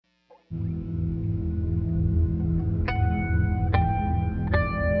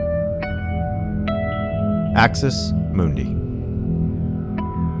Axis Mundi.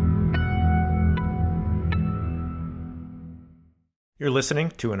 You're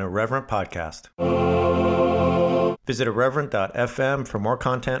listening to an Irreverent podcast. Visit irreverent.fm for more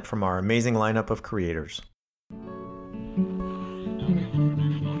content from our amazing lineup of creators.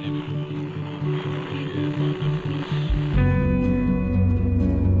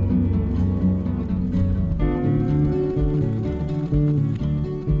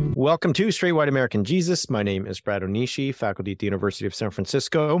 Welcome to Straight White American Jesus. My name is Brad Onishi, faculty at the University of San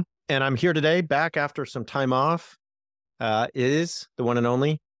Francisco, and I'm here today, back after some time off, is the one and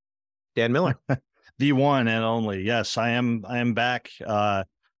only Dan Miller. The one and only. Yes, I am back.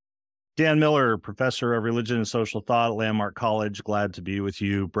 Dan Miller, professor of religion and social thought at Landmark College. Glad to be with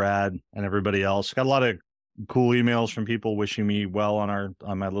you, Brad, and everybody else. Got a lot of cool emails from people wishing me well on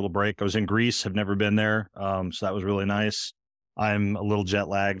my little break. I was in Greece, have never been there, so that was really nice. I'm a little jet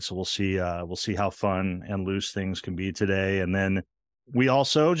lagged, so we'll see how fun and loose things can be today. And then we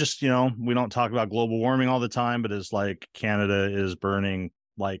also just, we don't talk about global warming all the time, but it's like Canada is burning,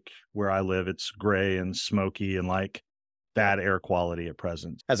 like where I live, it's gray and smoky and like bad air quality at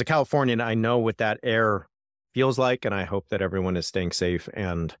present. As a Californian, I know what that air feels like, and I hope that everyone is staying safe.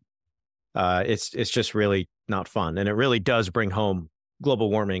 And it's just really not fun. And it really does bring home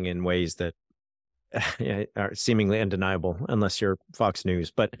global warming in ways that are seemingly undeniable, unless you're Fox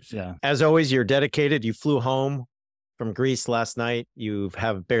News. But yeah, as always, you're dedicated. You flew home from Greece last night. You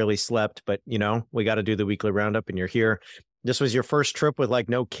have barely slept, but we got to do the weekly roundup, and you're here. This was your first trip with like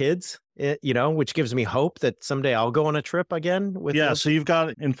no kids, which gives me hope that someday I'll go on a trip again. So you've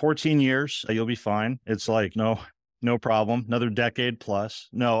got in 14 years, you'll be fine. It's like no problem. Another decade plus.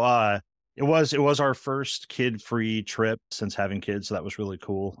 No, it was our first kid-free trip since having kids, so that was really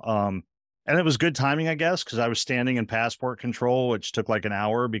cool. And it was good timing, I guess, because I was standing in passport control, which took like an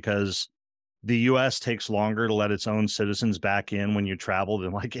hour because the U.S. takes longer to let its own citizens back in when you travel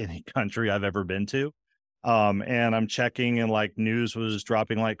than like any country I've ever been to. And I'm checking, and like news was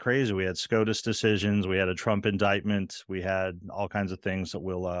dropping like crazy. We had SCOTUS decisions, we had a Trump indictment, we had all kinds of things that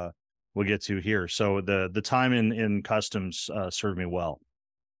we'll get to here. So the time in customs served me well.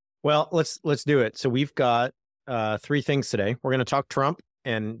 Well, let's do it. So we've got three things today. We're going to talk Trump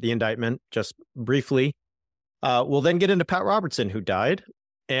and the indictment just briefly. We'll then get into Pat Robertson, who died.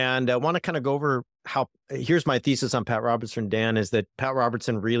 And I want to kind of go over here's my thesis on Pat Robertson, Dan, is that Pat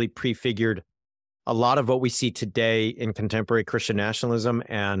Robertson really prefigured a lot of what we see today in contemporary Christian nationalism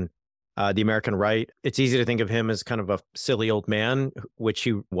and the American right. It's easy to think of him as kind of a silly old man, which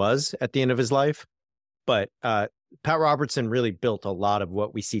he was at the end of his life. But Pat Robertson really built a lot of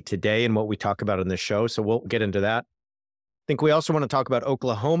what we see today and what we talk about in this show. So we'll get into that. I think we also want to talk about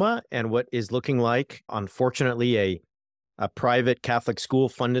Oklahoma and what is looking like, unfortunately, a private Catholic school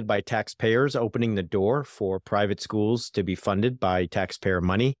funded by taxpayers, opening the door for private schools to be funded by taxpayer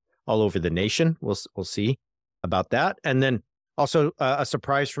money all over the nation. We'll see about that. And then also a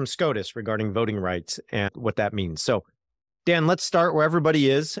surprise from SCOTUS regarding voting rights and what that means. So, Dan, let's start where everybody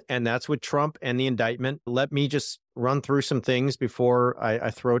is, and that's with Trump and the indictment. Let me just run through some things before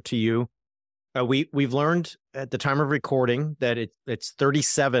I throw it to you. We've learned at the time of recording that it's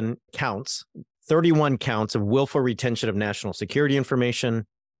 31 counts of willful retention of national security information,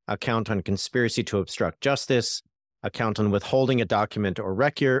 a count on conspiracy to obstruct justice, a count on withholding a document or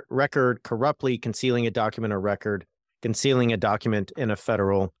record, corruptly concealing a document or record, concealing a document in a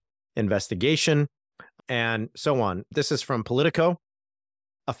federal investigation, and so on. This is from Politico.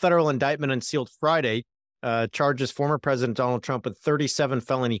 A federal indictment unsealed Friday charges former President Donald Trump with 37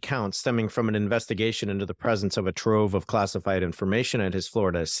 felony counts stemming from an investigation into the presence of a trove of classified information at his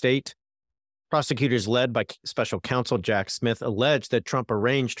Florida estate. Prosecutors led by special counsel Jack Smith alleged that Trump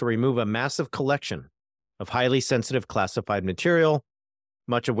arranged to remove a massive collection of highly sensitive classified material,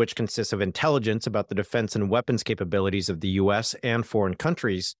 much of which consists of intelligence about the defense and weapons capabilities of the U.S. and foreign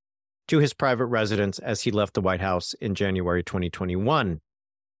countries, to his private residence as he left the White House in January 2021.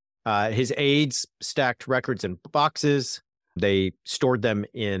 His aides stacked records in boxes. They stored them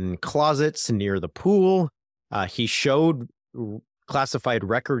in closets near the pool. He showed classified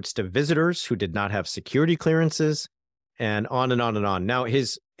records to visitors who did not have security clearances, and on and on and on. Now,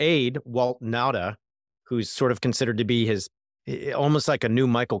 his aide, Walt Nauta, who's sort of considered to be his almost like a new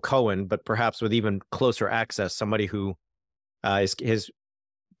Michael Cohen, but perhaps with even closer access, somebody who is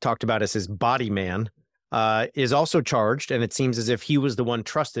talked about as his body man, is also charged, and it seems as if he was the one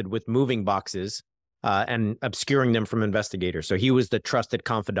trusted with moving boxes and obscuring them from investigators. So he was the trusted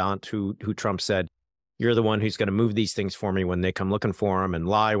confidant who Trump said, you're the one who's going to move these things for me when they come looking for them, and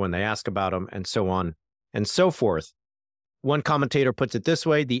lie when they ask about them, and so on and so forth. One commentator puts it this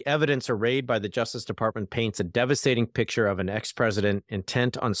way: the evidence arrayed by the Justice Department paints a devastating picture of an ex-president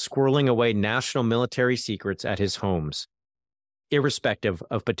intent on squirreling away national military secrets at his homes, irrespective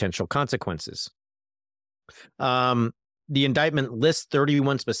of potential consequences. The indictment lists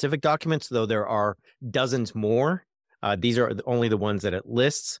 31 specific documents, though there are dozens more. These are only the ones that it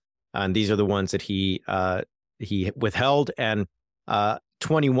lists, and these are the ones that he withheld. And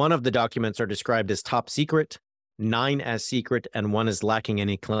 21 of the documents are described as top secret, 9 as secret, and 1 is lacking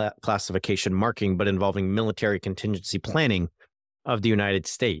any classification marking, but involving military contingency planning of the United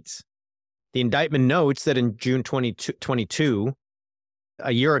States. The indictment notes that in June 2022,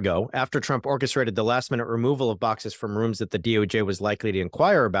 a year ago, after Trump orchestrated the last-minute removal of boxes from rooms that the DOJ was likely to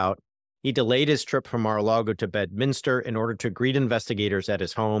inquire about, he delayed his trip from Mar-a-Lago to Bedminster in order to greet investigators at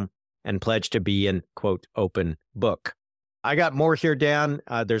his home and pledge to be an, quote, open book. I got more here, Dan.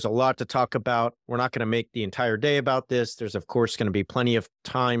 There's a lot to talk about. We're not going to make the entire day about this. There's, of course, going to be plenty of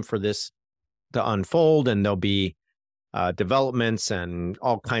time for this to unfold, and there'll be developments and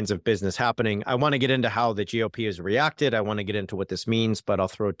all kinds of business happening. I want to get into how the GOP has reacted. I want to get into what this means, but I'll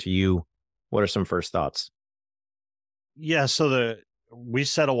throw it to you. What are some first thoughts? Yeah, so we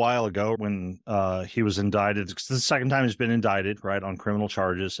said a while ago when he was indicted, it's the second time he's been indicted, right, on criminal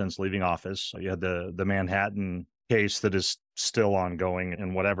charges since leaving office. So you had the Manhattan case that is still ongoing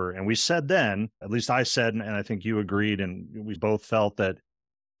and whatever. And we said then, at least I said, and I think you agreed, and we both felt that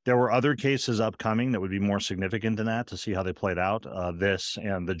there were other cases upcoming that would be more significant than that to see how they played out. This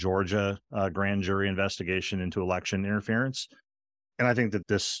and the Georgia grand jury investigation into election interference. And I think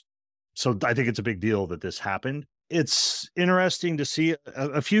that I think it's a big deal that this happened. It's interesting to see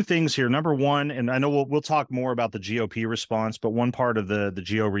a few things here. Number one, and I know we'll talk more about the GOP response, but one part of the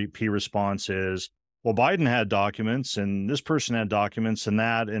GOP response is, well, Biden had documents and this person had documents and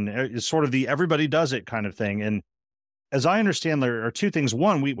that, and it's sort of the everybody does it kind of thing. And as I understand, there are two things.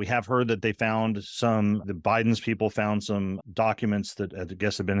 One, we have heard that the Biden's people found some documents that I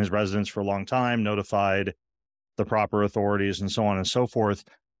guess have been his residence for a long time, notified the proper authorities and so on and so forth.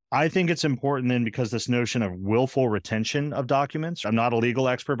 I think it's important then because this notion of willful retention of documents, I'm not a legal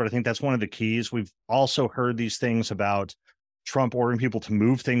expert, but I think that's one of the keys. We've also heard these things about Trump ordering people to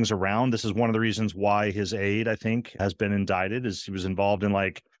move things around. This is one of the reasons why his aide, I think, has been indicted, is he was involved in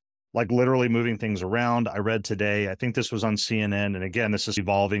like literally moving things around. I read today, I think this was on CNN, and again, this is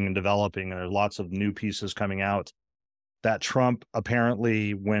evolving and developing, and there's lots of new pieces coming out, that Trump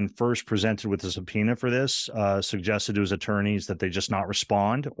apparently, when first presented with a subpoena for this, suggested to his attorneys that they just not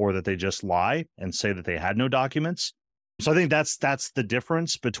respond or that they just lie and say that they had no documents. So I think that's the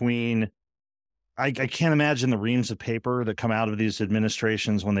difference between, I can't imagine the reams of paper that come out of these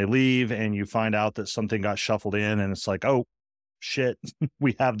administrations when they leave and you find out that something got shuffled in and it's like, oh, shit,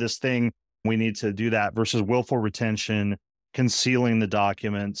 we have this thing, we need to do that, versus willful retention, concealing the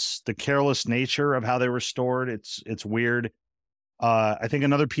documents, the careless nature of how they were stored. It's weird. I think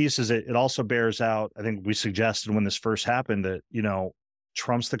another piece is it also bears out, I think we suggested when this first happened that,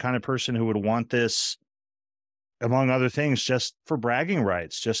 Trump's the kind of person who would want this, among other things, just for bragging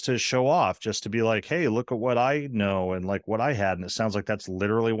rights, just to show off, just to be like, hey, look at what I know and like what I had. And it sounds like that's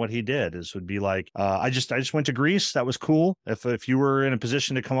literally what he did, would be like, I just went to Greece. That was cool. If you were in a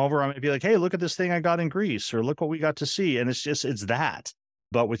position to come over, I might be like, hey, look at this thing I got in Greece, or look what we got to see. And it's that,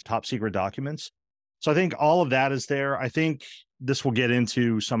 but with top secret documents. So I think all of that is there. I think this will get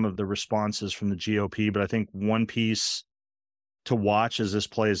into some of the responses from the GOP, but I think one piece to watch as this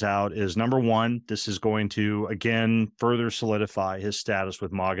plays out is, number one, this is going to, again, further solidify his status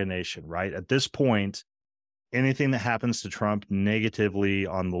with MAGA Nation, right? At this point, anything that happens to Trump negatively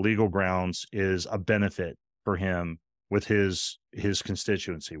on the legal grounds is a benefit for him with his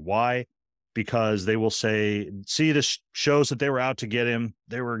constituency. Why? Because they will say, see, this shows that they were out to get him.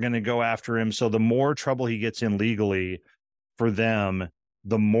 They were going to go after him. So the more trouble he gets in legally for them,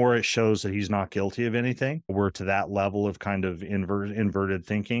 the more it shows that he's not guilty of anything. We're to that level of kind of inverted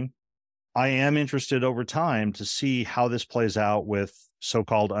thinking. I am interested over time to see how this plays out with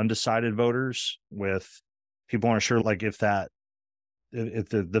so-called undecided voters, with people aren't sure, like if the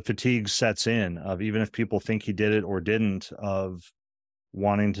fatigue sets in of, even if people think he did it or didn't, of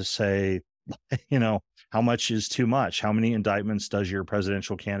wanting to say, how much is too much? How many indictments does your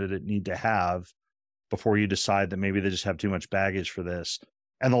presidential candidate need to have before you decide that maybe they just have too much baggage for this?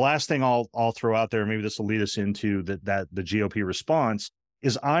 And the last thing I'll throw out there, maybe this will lead us into the GOP response,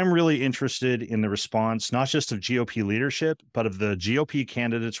 is I'm really interested in the response, not just of GOP leadership, but of the GOP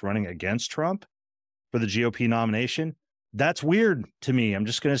candidates running against Trump for the GOP nomination. That's weird to me. I'm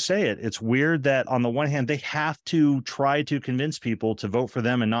just going to say it. It's weird that on the one hand, they have to try to convince people to vote for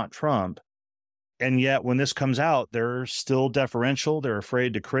them and not Trump. And yet when this comes out, they're still deferential. They're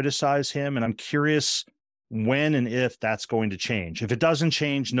afraid to criticize him. And I'm curious when and if that's going to change. If it doesn't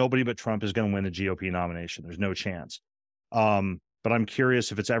change, nobody but Trump is going to win the GOP nomination. There's no chance. But I'm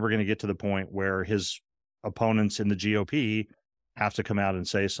curious if it's ever going to get to the point where his opponents in the GOP have to come out and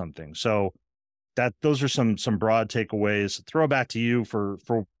say something. So those are some broad takeaways. Throw back to you for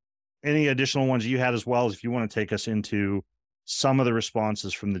any additional ones you had, as well as if you want to take us into some of the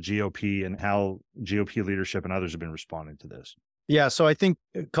responses from the GOP and how GOP leadership and others have been responding to this. Yeah, so I think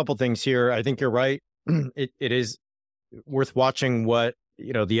a couple things here. I think you're right. It is worth watching what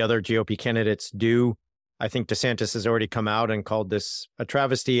the other GOP candidates do. I think DeSantis has already come out and called this a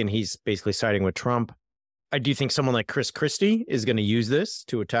travesty, and he's basically siding with Trump. I do think someone like Chris Christie is going to use this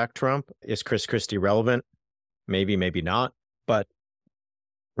to attack Trump. Is Chris Christie relevant? Maybe, maybe not. But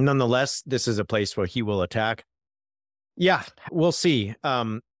nonetheless, this is a place where he will attack. Yeah, we'll see.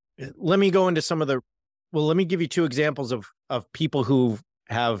 Let me go into let me give you two examples of people who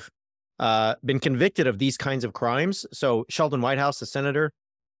have been convicted of these kinds of crimes. So Sheldon Whitehouse, the senator,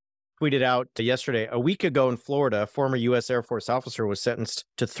 tweeted out yesterday, a week ago in Florida, a former U.S. Air Force officer was sentenced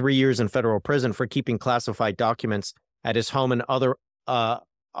to 3 years in federal prison for keeping classified documents at his home and other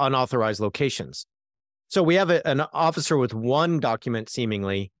unauthorized locations. So we have an officer with one document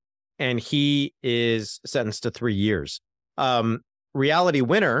seemingly, and he is sentenced to 3 years. Reality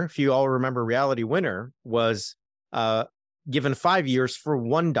Winner, if you all remember, Reality Winner was given 5 years for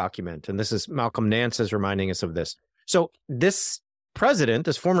one document. And this is Malcolm Nance is reminding us of this. So this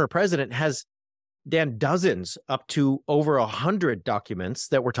former president has, Dan, dozens up to over 100 documents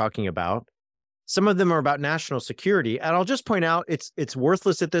that we're talking about. Some of them are about national security. And I'll just point out, it's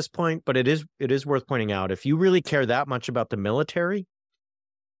worthless at this point, but it is worth pointing out. If you really care that much about the military,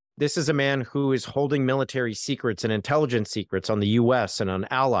 this is a man who is holding military secrets and intelligence secrets on the U.S. and on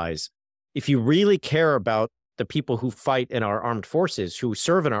allies. If you really care about the people who fight in our armed forces, who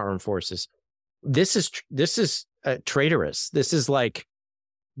serve in our armed forces, this is traitorous. This is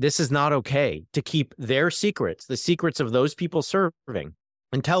not okay to keep their secrets, the secrets of those people serving,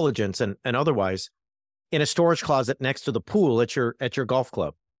 intelligence and otherwise, in a storage closet next to the pool at your golf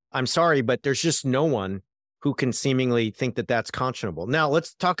club. I'm sorry, but there's just no one who can seemingly think that that's conscionable. Now,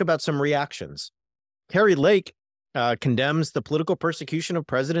 let's talk about some reactions. Carrie Lake condemns the political persecution of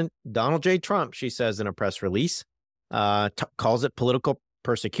President Donald J. Trump, she says in a press release, calls it political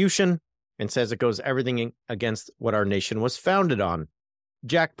persecution, and says it goes everything against what our nation was founded on.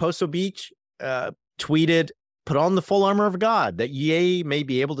 Jack Posobiec tweeted, put on the full armor of God, that ye may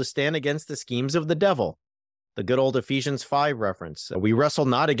be able to stand against the schemes of the devil. The good old Ephesians 5 reference. We wrestle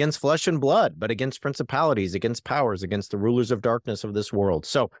not against flesh and blood, but against principalities, against powers, against the rulers of darkness of this world.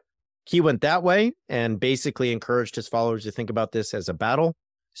 So he went that way and basically encouraged his followers to think about this as a battle,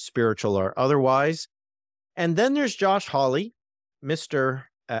 spiritual or otherwise. And then there's Josh Hawley, Mr.,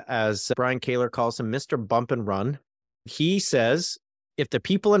 as Brian Kaler calls him, Mr. Bump and Run. He says, if the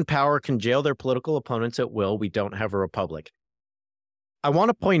people in power can jail their political opponents at will, we don't have a republic. I want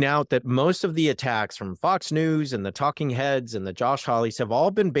to point out that most of the attacks from Fox News and the talking heads and the Josh Hawleys have all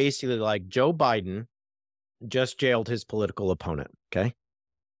been basically like Joe Biden just jailed his political opponent, okay?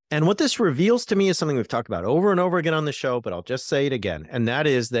 And what this reveals to me is something we've talked about over and over again on the show, but I'll just say it again. And that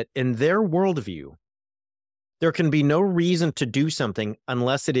is that in their worldview, there can be no reason to do something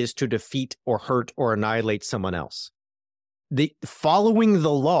unless it is to defeat or hurt or annihilate someone else. Following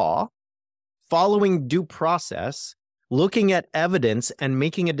the law, following due process, looking at evidence and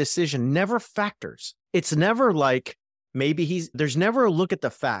making a decision never factors. It's never like there's never a look at the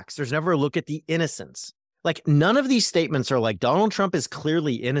facts. There's never a look at the innocence. Like none of these statements are like Donald Trump is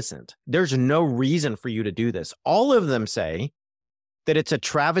clearly innocent. There's no reason for you to do this. All of them say that it's a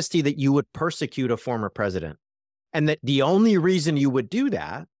travesty that you would persecute a former president. And that the only reason you would do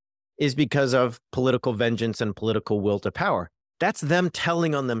that is because of political vengeance and political will to power. That's them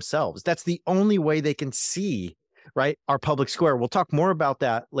telling on themselves. That's the only way they can see, right, our public square. We'll talk more about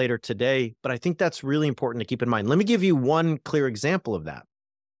that later today, but I think that's really important to keep in mind. Let me give you one clear example of that.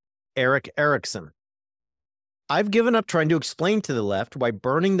 Eric Erickson. I've given up trying to explain to the left why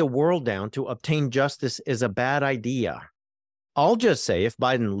burning the world down to obtain justice is a bad idea. I'll just say if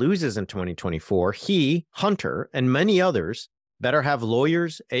Biden loses in 2024, he, Hunter, and many others better have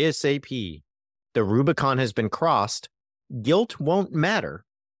lawyers ASAP. The Rubicon has been crossed. Guilt won't matter.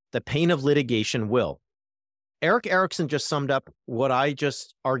 The pain of litigation will. Eric Erickson just summed up what I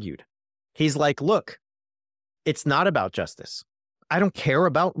just argued. He's like, look, it's not about justice. I don't care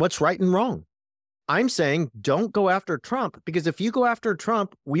about what's right and wrong. I'm saying don't go after Trump, because if you go after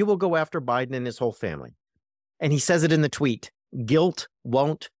Trump, we will go after Biden and his whole family. And he says it in the tweet. Guilt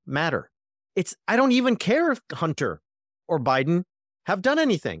won't matter. I don't even care if Hunter or Biden have done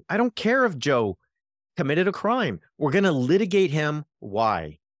anything. I don't care if Joe committed a crime. We're going to litigate him.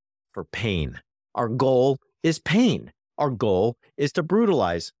 Why? For pain. Our goal is pain. Our goal is to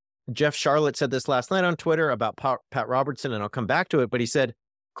brutalize. Jeff Charlotte said this last night on Twitter about Pat Robertson, and I'll come back to it, but he said,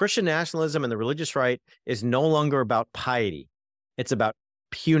 Christian nationalism and the religious right is no longer about piety. It's about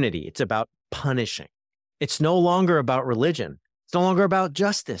punity. It's about punishing. It's no longer about religion. It's no longer about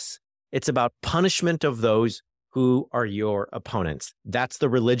justice. It's about punishment of those who are your opponents. That's the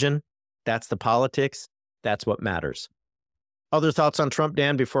religion. That's the politics. That's what matters. Other thoughts on Trump,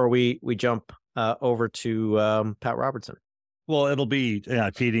 Dan, before we jump over to Pat Robertson? Well, it'll be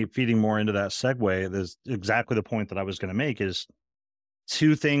feeding more into that segue. There's exactly the point that I was going to make is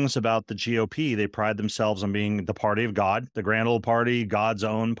two things about the GOP. They pride themselves on being the party of God, the grand old party, God's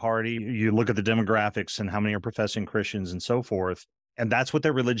own party. You look at the demographics and how many are professing Christians and so forth. And that's what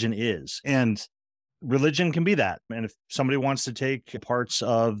their religion is. And religion can be that. And if somebody wants to take parts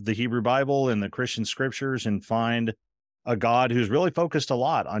of the Hebrew Bible and the Christian scriptures and find a God who's really focused a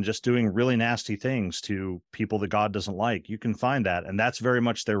lot on just doing really nasty things to people that God doesn't like, you can find that. And that's very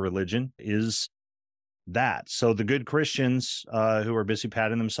much their religion, is that. So the good Christians who are busy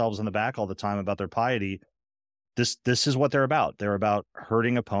patting themselves on the back all the time about their piety, this is what they're about. They're about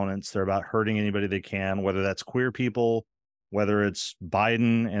hurting opponents. They're about hurting anybody they can, whether that's queer people, whether it's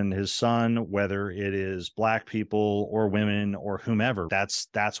Biden and his son, whether it is black people or women or whomever. That's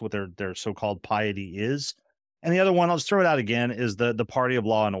what their so-called piety is. And the other one, I'll just throw it out again, is the party of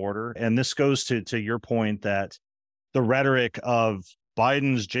law and order. And this goes to your point that the rhetoric of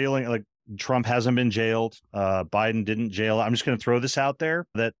Biden's jailing, like Trump hasn't been jailed, Biden didn't jail. I'm just going to throw this out there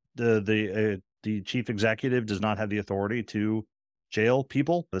that the chief executive does not have the authority to jail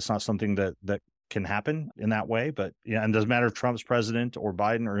people. That's not something that can happen in that way. But yeah, and it doesn't matter if Trump's president or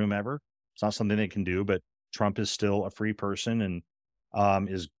Biden or whomever. It's not something they can do. But Trump is still a free person and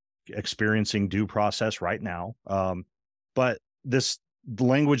is experiencing due process right now. But the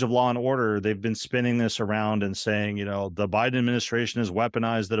language of law and order, they've been spinning this around and saying, the Biden administration has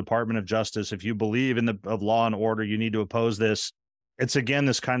weaponized the Department of Justice. If you believe in of law and order, you need to oppose this. It's again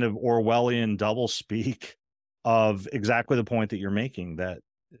this kind of Orwellian doublespeak of exactly the point that you're making, that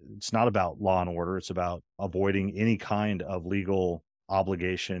it's not about law and order. It's about avoiding any kind of legal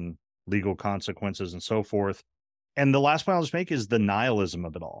obligation, legal consequences, and so forth. And the last point I'll just make is the nihilism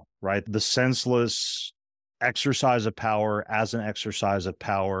of it all, right? The senseless exercise of power as an exercise of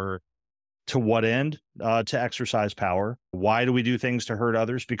power. To what end? To exercise power. Why do we do things to hurt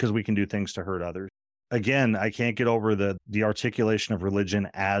others? Because we can do things to hurt others. Again, I can't get over the articulation of religion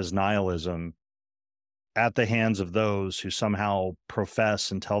as nihilism at the hands of those who somehow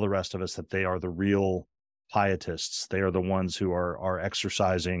profess and tell the rest of us that they are the real pietists. They are the ones who are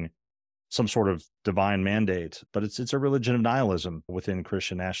exercising some sort of divine mandate, but it's a religion of nihilism within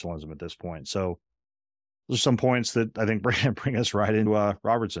Christian nationalism at this point. So there's some points that I think bring us right into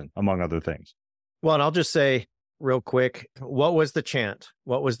Robertson, among other things. Well, and I'll just say real quick, what was the chant?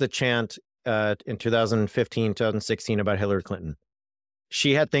 What was the chant in 2015, 2016 about Hillary Clinton?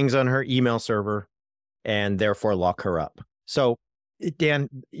 She had things on her email server and therefore lock her up. So, Dan,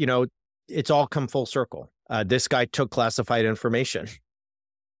 it's all come full circle. This guy took classified information.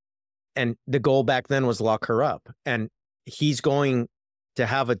 And the goal back then was lock her up. And he's going to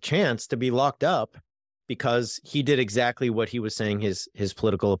have a chance to be locked up because he did exactly what he was saying his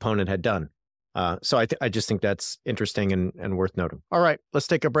political opponent had done. So I just think that's interesting and worth noting. All right, let's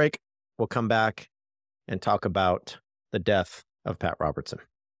take a break. We'll come back and talk about the death of Pat Robertson.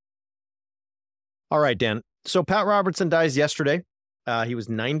 All right, Dan. So Pat Robertson dies yesterday. He was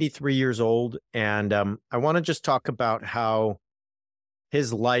 93 years old. And I want to just talk about how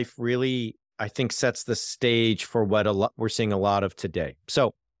his life really, I think, sets the stage for what we're seeing a lot of today.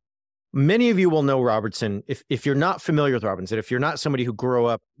 So many of you will know Robertson. If you're not familiar with Robertson, if you're not somebody who grew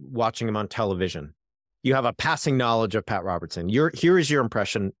up watching him on television, you have a passing knowledge of Pat Robertson. Here is your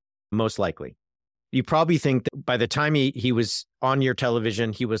impression, most likely. You probably think that by the time he was on your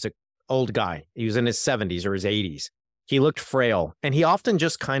television, he was an old guy. He was in his 70s or his 80s. He looked frail, and he often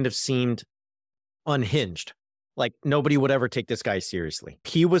just kind of seemed unhinged. Like nobody would ever take this guy seriously.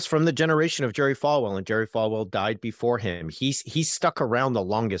 He was from the generation of Jerry Falwell, and Jerry Falwell died before him. He stuck around the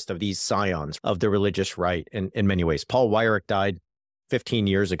longest of these scions of the religious right in many ways. Paul Weyrich died 15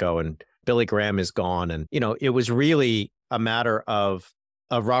 years ago, and Billy Graham is gone. And, it was really a matter of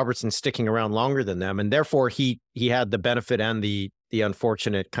Robertson sticking around longer than them. And therefore, he had the benefit and the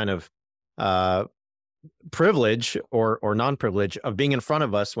unfortunate kind of privilege or non-privilege of being in front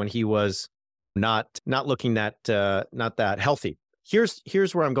of us when he was not looking not that healthy.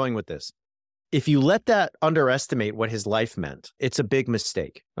 Here's where I'm going with this. if you let that underestimate what his life meant, it's a big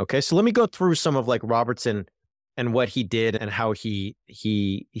mistake. Okay. So let me go through some of like Robertson and what he did and how he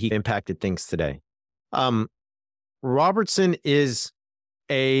impacted things today. Robertson is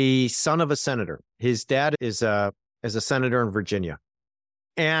a son of a senator. His dad is a senator in Virginia.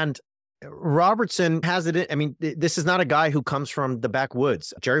 And Robertson has it. I mean, this is not a guy who comes from the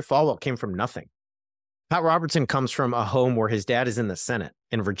backwoods. Jerry Falwell came from nothing. Pat Robertson comes from a home where his dad is in the Senate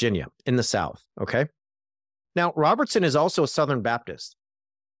in Virginia, in the South. Okay. Now, Robertson is also a Southern Baptist,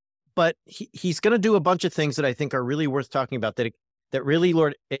 but he's going to do a bunch of things that I think are really worth talking about that really,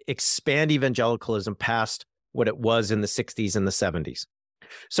 Lord, expand evangelicalism past what it was in the 60s and the 70s.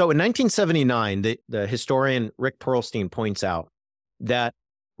 So in 1979, the historian Rick Perlstein points out that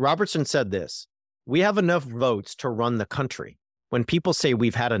Robertson said this: "We have enough votes to run the country. When people say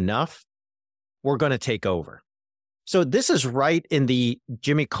we've had enough, we're going to take over." So this is right in the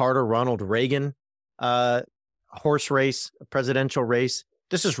Jimmy Carter, Ronald Reagan horse race, presidential race.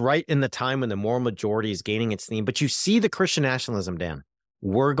 This is right in the time when the moral majority is gaining its steam. But you see the Christian nationalism, Dan.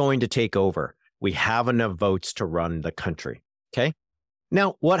 We're going to take over. We have enough votes to run the country. Okay.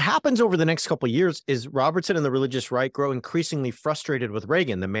 Now, what happens over the next couple of years is Robertson and the religious right grow increasingly frustrated with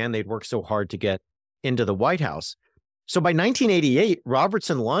Reagan, the man they'd worked so hard to get into the White House. So by 1988,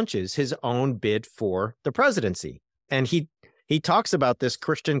 Robertson launches his own bid for the presidency. And he talks about this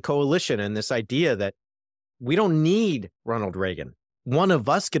Christian coalition and this idea that we don't need Ronald Reagan. One of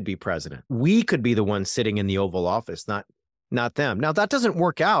us could be president. We could be the one sitting in the Oval Office, not them. Now, that doesn't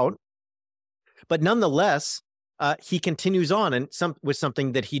work out, but nonetheless, he continues on and with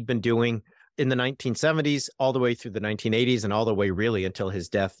something that he'd been doing in the 1970s, all the way through the 1980s, and all the way really until his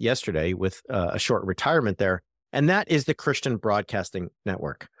death yesterday with a short retirement there. And that is the Christian Broadcasting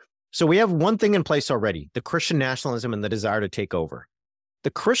Network. So we have one thing in place already: the Christian nationalism and the desire to take over.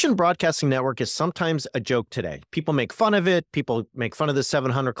 The Christian Broadcasting Network is sometimes a joke today. People make fun of it. People make fun of the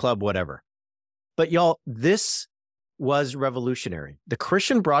 700 Club, whatever. But y'all, this was revolutionary. The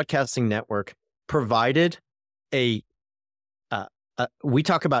Christian Broadcasting Network provided we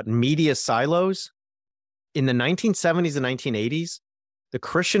talk about media silos. In the 1970s and 1980s, the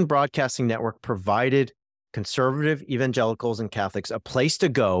Christian Broadcasting Network provided conservative evangelicals and Catholics a place to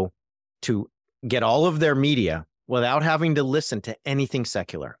go to get all of their media without having to listen to anything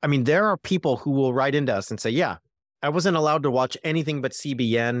secular. I mean, there are people who will write into us and say, yeah, I wasn't allowed to watch anything but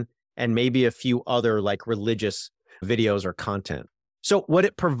CBN and maybe a few other like religious videos or content. So what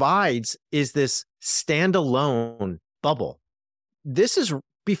it provides is this standalone bubble. This is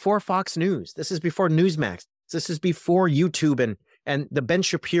before Fox News. This is before Newsmax. This is before YouTube and the Ben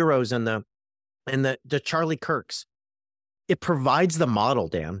Shapiro's and the Charlie Kirks. It provides the model,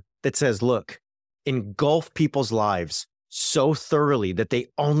 Dan, that says, look, engulf people's lives so thoroughly that they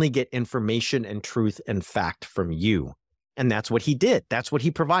only get information and truth and fact from you. And that's what he did. That's what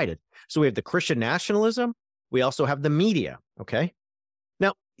he provided. So we have the Christian nationalism. We also have the media. Okay.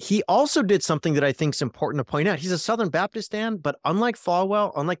 Now, he also did something that I think is important to point out. He's a Southern Baptist, Dan, but unlike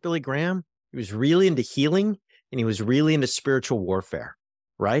Falwell, unlike Billy Graham, he was really into healing and he was really into spiritual warfare,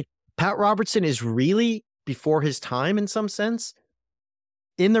 right? Pat Robertson is really before his time in some sense,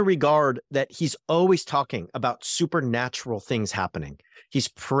 in the regard that he's always talking about supernatural things happening. He's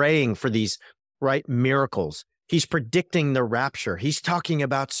praying for these, right, miracles. He's predicting the rapture. He's talking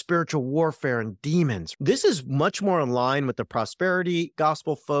about spiritual warfare and demons. This is much more in line with the prosperity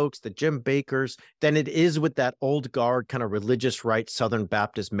gospel folks, the Jim Bakkers, than it is with that old guard kind of religious right Southern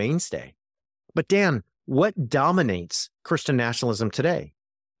Baptist mainstay. But Dan, what dominates Christian nationalism today?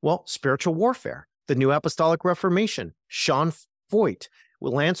 Well, spiritual warfare, the New Apostolic Reformation, Sean Feucht,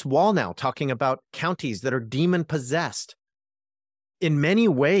 Lance Wallnau talking about counties that are demon-possessed. In many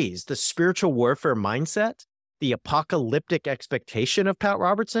ways, the spiritual warfare mindset, the apocalyptic expectation of Pat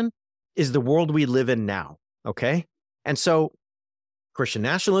Robertson is the world we live in now, okay? And so Christian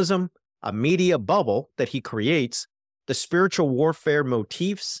nationalism, a media bubble that he creates, the spiritual warfare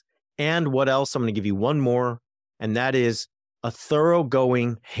motifs, and what else? I'm going to give you one more, and that is a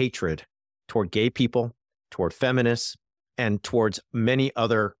thoroughgoing hatred toward gay people, toward feminists, and towards many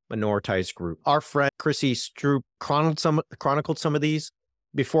other minoritized groups. Our friend Chrissy Stroop chronicled some of these.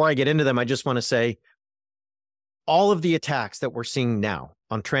 Before I get into them, I just want to say all of the attacks that we're seeing now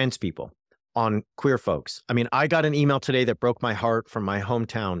on trans people, on queer folks. I mean, I got an email today that broke my heart from my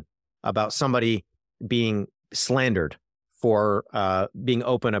hometown about somebody being slandered for being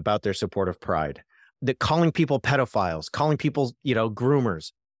open about their support of Pride. That calling people pedophiles, calling people,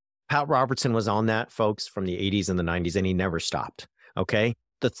 groomers. Pat Robertson was on that, folks, from the 80s and the 90s, and he never stopped, okay?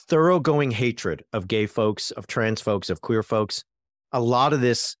 The thoroughgoing hatred of gay folks, of trans folks, of queer folks, a lot of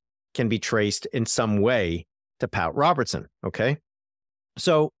this can be traced in some way to Pat Robertson. Okay.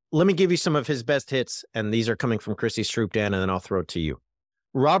 So let me give you some of his best hits, and these are coming from Chrissy's Troop, Dan, and then I'll throw it to you.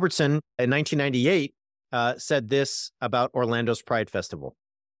 Robertson in 1998 said this about Orlando's Pride Festival.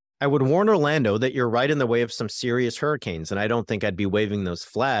 I would warn Orlando that you're right in the way of some serious hurricanes, and I don't think I'd be waving those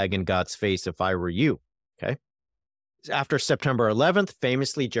flag in God's face if I were you. Okay. After September 11th,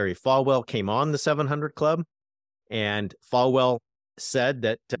 famously, Jerry Falwell came on the 700 Club, and Falwell said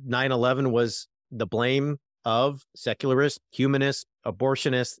that 9/11 was the blame of secularists, humanists,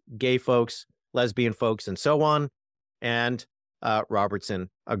 abortionists, gay folks, lesbian folks, and so on. And Robertson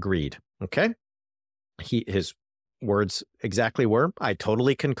agreed. Okay. His words exactly were, I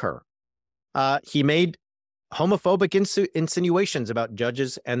totally concur. He made homophobic insinuations about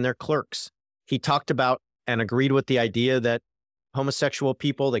judges and their clerks. He talked about and agreed with the idea that homosexual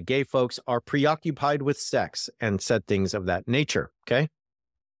people, that gay folks are preoccupied with sex, and said things of that nature. Okay.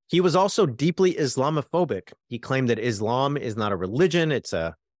 He was also deeply Islamophobic. He claimed that Islam is not a religion, it's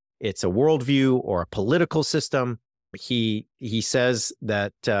a worldview or a political system. He says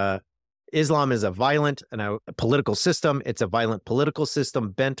that Islam is a violent and a political system. It's a violent political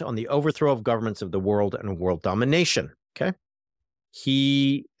system bent on the overthrow of governments of the world and world domination. Okay.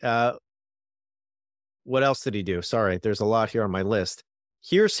 He, what else did he do? Sorry, there's a lot here on my list.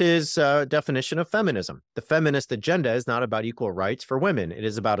 Here's his definition of feminism. The feminist agenda is not about equal rights for women. It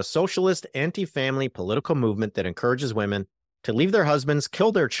is about a socialist, anti-family political movement that encourages women to leave their husbands,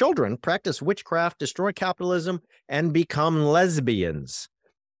 kill their children, practice witchcraft, destroy capitalism, and become lesbians.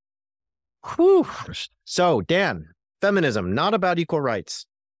 Whew. So, Dan, feminism, not about equal rights.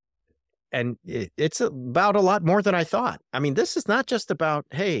 And it's about a lot more than I thought. I mean, this is not just about,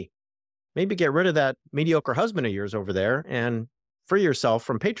 hey, maybe get rid of that mediocre husband of yours over there and free yourself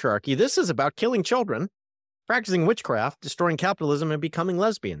from patriarchy. This is about killing children, practicing witchcraft, destroying capitalism, and becoming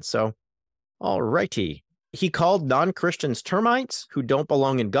lesbians. So, all righty. He called non-Christians termites who don't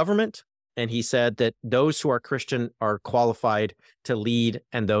belong in government. And he said that those who are Christian are qualified to lead,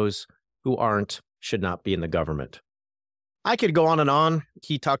 and those who aren't should not be in the government. I could go on and on.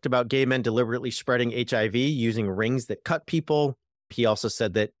 He talked about gay men deliberately spreading HIV using rings that cut people. He also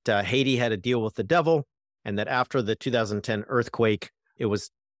said that Haiti had a deal with the devil, and that after the 2010 earthquake, it was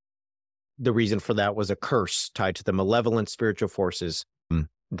the reason for that was a curse tied to the malevolent spiritual forces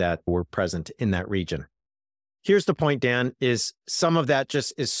that were present in that region. Here's the point, Dan, is some of that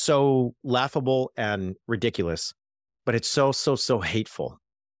just is so laughable and ridiculous, but it's so hateful.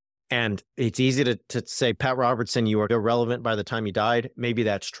 And it's easy to say, Pat Robertson, you are irrelevant by the time you died. Maybe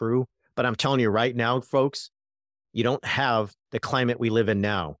that's true. But I'm telling you right now, folks, you don't have the climate we live in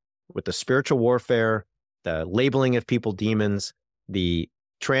now with the spiritual warfare, the labeling of people demons, the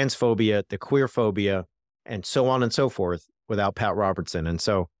transphobia, the queerphobia, and so on and so forth without Pat Robertson. And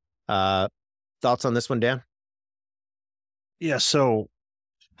so thoughts on this one, Dan? Yeah, so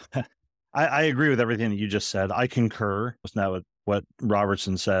I agree with everything that you just said. I concur. It's not what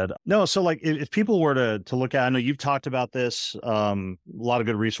Robertson said. No, so like if people were to look at, I know you've talked about this, a lot of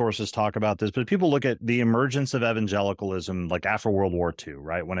good resources talk about this, but if people look at the emergence of evangelicalism, like after World War II,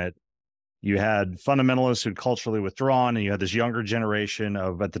 right? When you had fundamentalists who'd culturally withdrawn, and you had this younger generation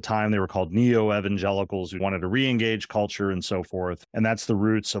of, at the time, they were called neo-evangelicals who wanted to re-engage culture and so forth. And that's the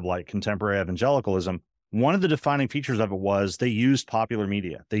roots of like contemporary evangelicalism. One of the defining features of it was they used popular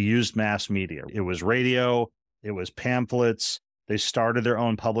media. They used mass media. It was radio, it was pamphlets. They started their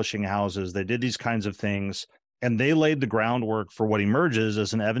own publishing houses. They did these kinds of things, and they laid the groundwork for what emerges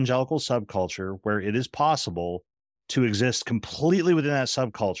as an evangelical subculture where it is possible to exist completely within that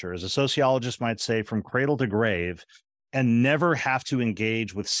subculture, as a sociologist might say, from cradle to grave, and never have to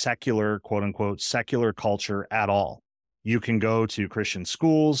engage with secular, quote unquote, secular culture at all. You can go to Christian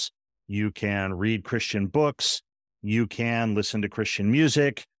schools, you can read Christian books, you can listen to Christian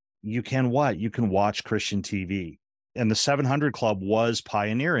music, you can what? You can watch Christian TV. And the 700 Club was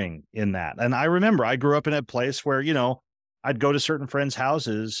pioneering in that. And I remember I grew up in a place where, you know, I'd go to certain friends'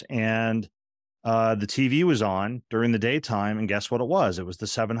 houses and the TV was on during the daytime. And guess what it was? It was the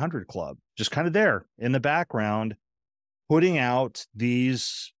 700 Club, just kind of there in the background, putting out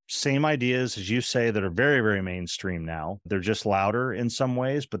these same ideas, as you say, that are very, very mainstream now. They're just louder in some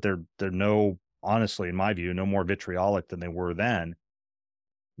ways, but they're no, honestly, in my view, no more vitriolic than they were then.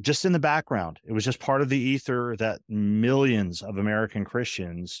 Just in the background. It was just part of the ether that millions of American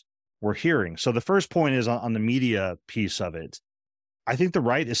Christians were hearing. So the first point is on the media piece of it. I think the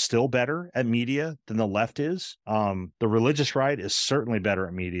right is still better at media than the left is. The religious right is certainly better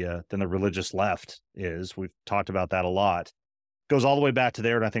at media than the religious left is. We've talked about that a lot. Goes all the way back to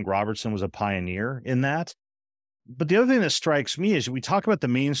there, and I think Robertson was a pioneer in that. But the other thing that strikes me is we talk about the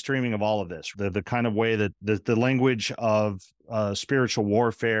mainstreaming of all of this, the kind of way that the language of spiritual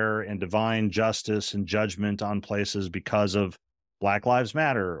warfare and divine justice and judgment on places because of Black Lives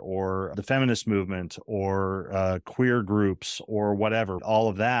Matter or the feminist movement or queer groups or whatever, all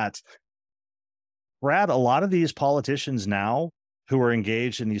of that. Brad, a lot of these politicians now who are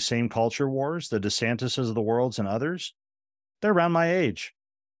engaged in these same culture wars, the DeSantis's of the world and others, they're around my age.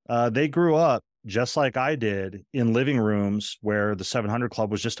 They grew up just like I did in living rooms where the 700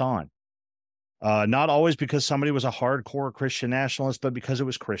 Club was just on. Not always because somebody was a hardcore Christian nationalist, but because it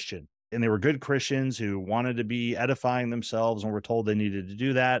was Christian. And they were good Christians who wanted to be edifying themselves and were told they needed to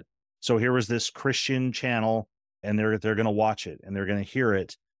do that. So here was this Christian channel, and they're going to watch it and they're going to hear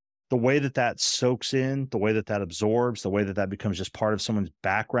it. The way that that soaks in, the way that that absorbs, the way that that becomes just part of someone's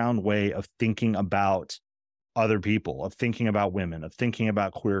background way of thinking about other people, of thinking about women, of thinking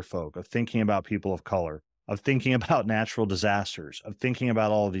about queer folk, of thinking about people of color, of thinking about natural disasters, of thinking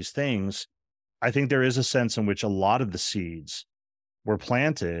about all of these things. I think there is a sense in which a lot of the seeds were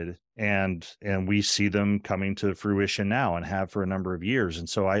planted and we see them coming to fruition now and have for a number of years. And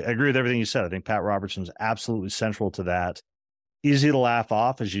so I agree with everything you said. I think Pat Robertson is absolutely central to that. Easy to laugh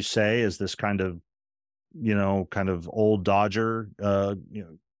off, as you say, as this kind of old Dodger,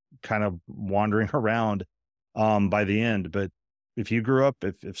 kind of wandering around by the end. But if you grew up,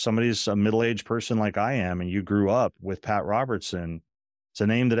 if somebody's a middle-aged person like I am, and you grew up with Pat Robertson, it's a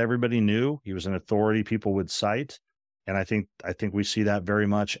name that everybody knew. He was an authority people would cite. And I think we see that very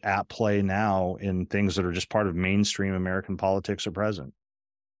much at play now in things that are just part of mainstream American politics or present.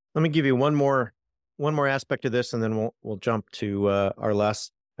 Let me give you one more aspect of this, and then we'll jump to our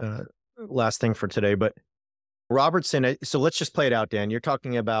last thing for today. But Robertson, so let's just play it out, Dan. You're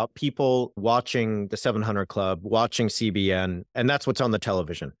talking about people watching the 700 Club, watching CBN, and that's what's on the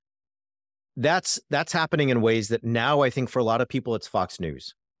television. That's happening in ways that now I think for a lot of people, it's Fox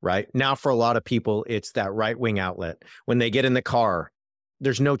News, right? Now for a lot of people, it's that right-wing outlet. When they get in the car,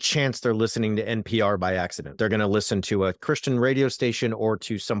 there's no chance they're listening to NPR by accident. They're going to listen to a Christian radio station or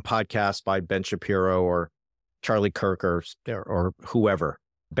to some podcast by Ben Shapiro or Charlie Kirk or whoever,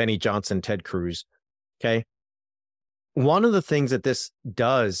 Benny Johnson, Ted Cruz. Okay. One of the things that this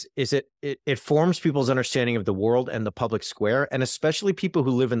does is it forms people's understanding of the world and the public square, and especially people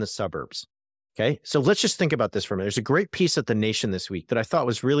who live in the suburbs. Okay. So let's just think about this for a minute. There's a great piece at The Nation this week that I thought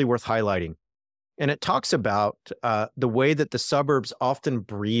was really worth highlighting. And it talks about the way that the suburbs often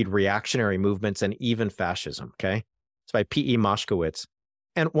breed reactionary movements and even fascism, okay? It's by P.E. Moshkowitz.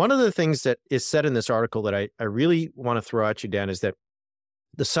 And one of the things that is said in this article that I really want to throw at you, Dan, is that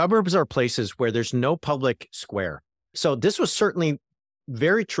the suburbs are places where there's no public square. So this was certainly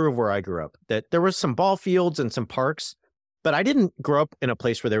very true of where I grew up, that there was some ball fields and some parks, but I didn't grow up in a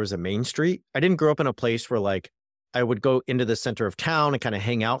place where there was a main street. I didn't grow up in a place where like I would go into the center of town and kind of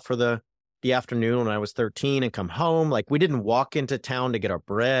hang out for the afternoon when I was 13 and come home. Like we didn't walk into town to get our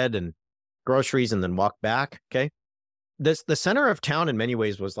bread and groceries and then walk back. Okay. The center of town in many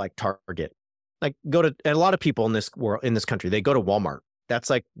ways was like Target. Like a lot of people in this world, in this country, they go to Walmart. That's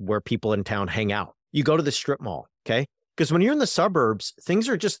like where people in town hang out. You go to the strip mall. Okay. Because when you're in the suburbs, things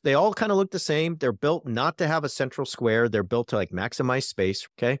are just, they all kind of look the same. They're built not to have a central square. They're built to like maximize space.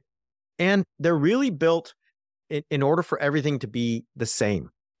 Okay. And they're really built in order for everything to be the same.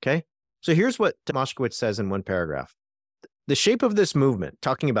 Okay. So here's what Moshkowitz says in one paragraph. The shape of this movement,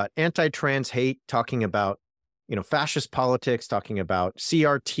 talking about anti-trans hate, talking about, fascist politics, talking about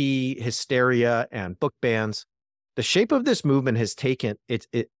CRT, hysteria, and book bans. The shape of this movement has taken,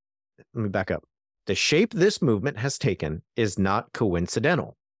 let me back up. The shape this movement has taken is not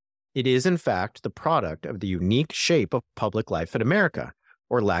coincidental. It is, in fact, the product of the unique shape of public life in America,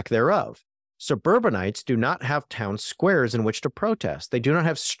 or lack thereof. Suburbanites do not have town squares in which to protest. They do not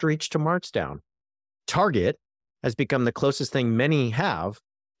have streets to march down. Target has become the closest thing many have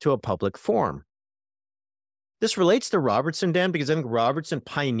to a public forum. This relates to Robertson, Dan, because I think Robertson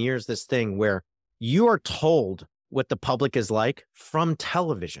pioneers this thing where you are told what the public is like from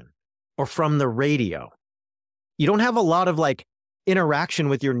television or from the radio. You don't have a lot of like interaction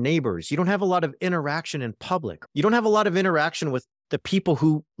with your neighbors. You don't have a lot of interaction in public. You don't have a lot of interaction with the people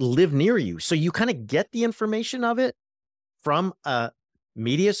who live near you. So you kind of get the information of it from a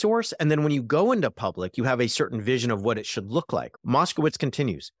media source. And then when you go into public, you have a certain vision of what it should look like. Moshkowitz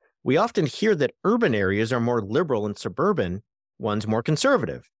continues, we often hear that urban areas are more liberal and suburban ones more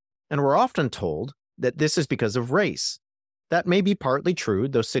conservative. And we're often told that this is because of race. That may be partly true,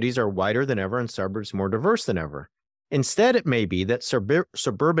 though cities are wider than ever and suburbs more diverse than ever. Instead, it may be that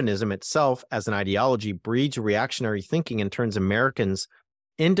suburbanism itself as an ideology breeds reactionary thinking and turns Americans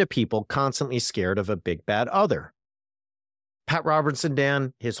into people constantly scared of a big bad other. Pat Robertson,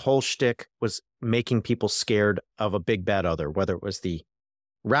 Dan, his whole shtick was making people scared of a big bad other, whether it was the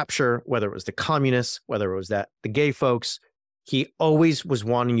rapture, whether it was the communists, whether it was the gay folks. He always was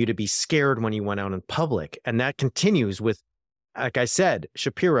wanting you to be scared when you went out in public. And that continues with, like I said,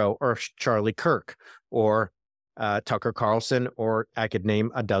 Shapiro or Charlie Kirk or Tucker Carlson, or I could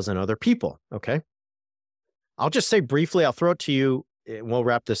name a dozen other people. Okay. I'll just say briefly, I'll throw it to you and we'll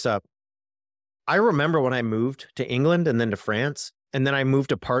wrap this up. I remember when I moved to England and then to France, and then I moved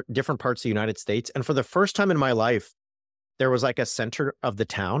to different parts of the United States. And for the first time in my life, there was like a center of the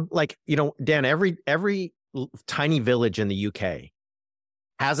town. Like, Dan, every tiny village in the UK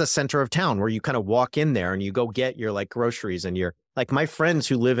has a center of town where you kind of walk in there and you go get your like groceries, and you're like, my friends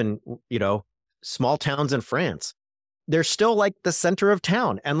who live in, small towns in France, they're still like the center of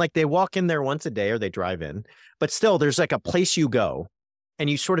town. And like they walk in there once a day or they drive in, but still there's like a place you go and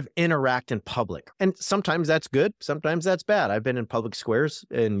you sort of interact in public. And sometimes that's good. Sometimes that's bad. I've been in public squares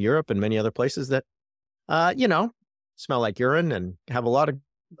in Europe and many other places that, smell like urine and have a lot of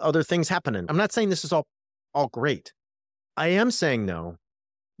other things happening. I'm not saying this is all great. I am saying, though,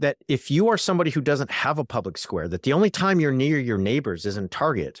 that if you are somebody who doesn't have a public square, that the only time you're near your neighbors is in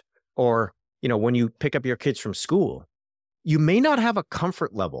Target or, when you pick up your kids from school, you may not have a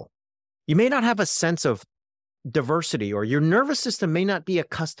comfort level. You may not have a sense of diversity, or your nervous system may not be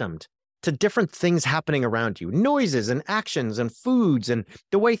accustomed to different things happening around you, noises and actions and foods and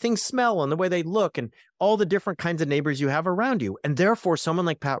the way things smell and the way they look and all the different kinds of neighbors you have around you. And therefore, someone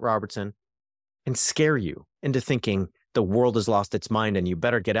like Pat Robertson can scare you into thinking the world has lost its mind and you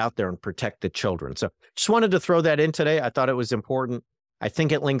better get out there and protect the children. So just wanted to throw that in today. I thought it was important. I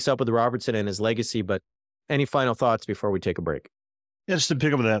think it links up with Robertson and his legacy, but any final thoughts before we take a break? Yeah, just to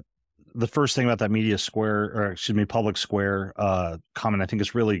pick up with that, the first thing about that public square comment, I think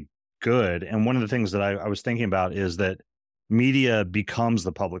is really good. And one of the things that I was thinking about is that media becomes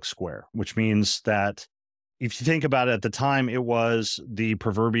the public square, which means that if you think about it, at the time, it was the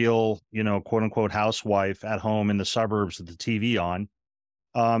proverbial, quote unquote housewife at home in the suburbs with the TV on.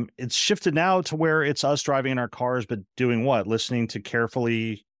 It's shifted now to where it's us driving in our cars, but doing what? Listening to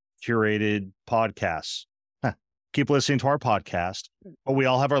carefully curated podcasts. Keep listening to our podcast, but we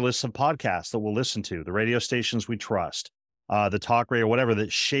all have our lists of podcasts that we'll listen to, the radio stations we trust, the talk radio, whatever,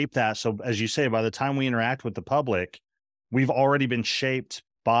 that shape that. So as you say, by the time we interact with the public, we've already been shaped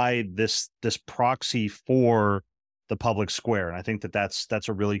by this proxy for the public square. And I think that's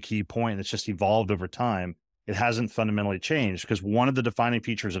a really key point. It's just evolved over time. It hasn't fundamentally changed, because one of the defining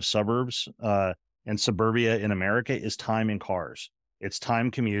features of suburbs and suburbia in America is time in cars. It's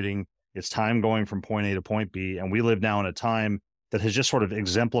time commuting. It's time going from point A to point B. And we live now in a time that has just sort of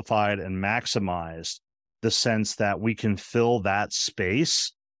exemplified and maximized the sense that we can fill that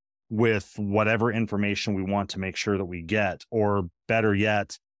space with whatever information we want to make sure that we get, or better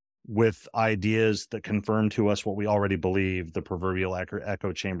yet, with ideas that confirm to us what we already believe, the proverbial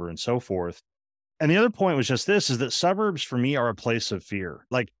echo chamber and so forth. And the other point was just this, is that suburbs for me are a place of fear.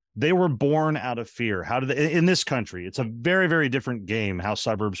 Like, they were born out of fear. How do they, in this country, it's a very, very different game how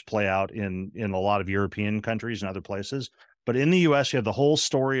suburbs play out in a lot of European countries and other places. But in the US, you have the whole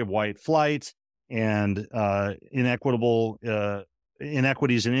story of white flight and inequities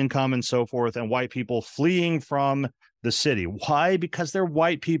in income and so forth, and white people fleeing from the city. Why? Because they're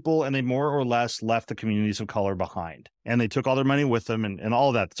white people and they more or less left the communities of color behind. And they took all their money with them and all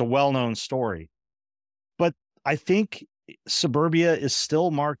of that. It's a well-known story. But I think suburbia is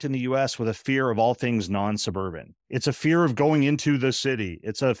still marked in the US with a fear of all things non-suburban. It's a fear of going into the city.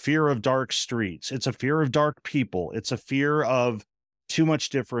 It's a fear of dark streets. It's a fear of dark people. It's a fear of too much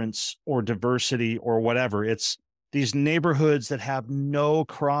difference or diversity or whatever. It's these neighborhoods that have no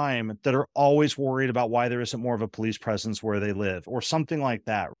crime, that are always worried about why there isn't more of a police presence where they live or something like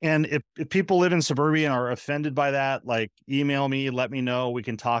that. And if people live in suburbia and are offended by that, like, email me, let me know, we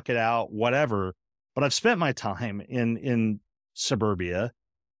can talk it out, whatever. But I've spent my time in suburbia,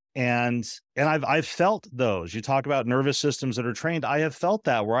 and I've felt those. You talk about nervous systems that are trained. I have felt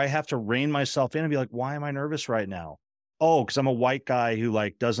that, where I have to rein myself in and be like, why am I nervous right now? Oh, because I'm a white guy who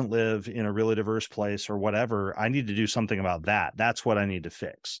doesn't live in a really diverse place or whatever. I need to do something about that. That's what I need to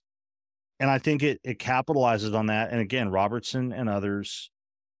fix. And I think it capitalizes on that. And again, Robertson and others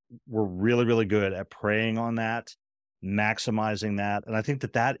were really, really good at preying on that, maximizing that. And I think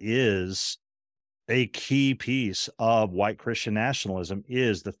that is a key piece of white Christian nationalism,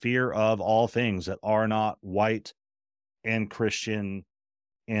 is the fear of all things that are not white and Christian,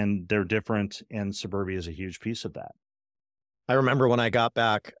 and they're different, and suburbia is a huge piece of that. I remember when I got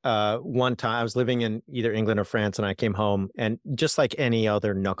back, one time I was living in either England or France, and I came home, and just like any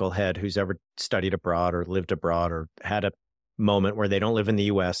other knucklehead who's ever studied abroad or lived abroad or had a moment where they don't live in the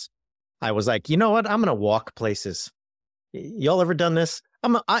US, I was like, you know what? I'm going to walk places. Y'all ever done this?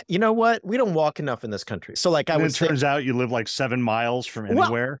 You know what? We don't walk enough in this country. So like I And would it say, turns out you live like 7 miles from well,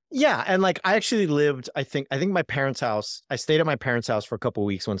 anywhere. yeah. And like I actually lived, I think my parents' house, I stayed at my parents' house for a couple of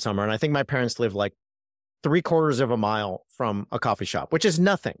weeks one summer. And I think my parents lived like 3/4 of a mile from a coffee shop, which is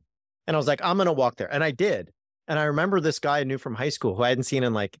nothing. And I was like, I'm going to walk there. And I did. And I remember this guy I knew from high school who I hadn't seen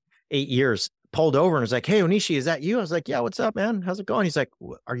in like 8 years pulled over and was like, hey, Onishi, is that you? I was like, yeah, what's up, man? How's it going? He's like,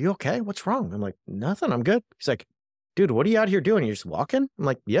 are you okay? What's wrong? I'm like, nothing. I'm good. He's like, dude, what are you out here doing? You're just walking? I'm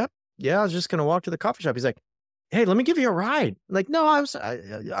like, yeah, I was just going to walk to the coffee shop. He's like, hey, let me give you a ride. I'm like, no, I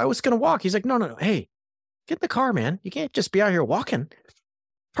was going to walk. He's like, no. Hey, get in the car, man. You can't just be out here walking.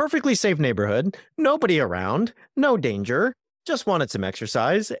 Perfectly safe neighborhood, nobody around, no danger, just wanted some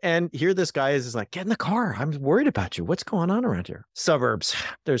exercise. And here this guy is like, get in the car. I'm worried about you. What's going on around here? Suburbs.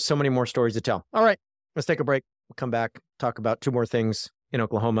 There's so many more stories to tell. All right, let's take a break. We'll come back, talk about two more things in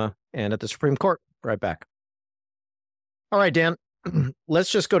Oklahoma and at the Supreme Court. Right back. All right, Dan, let's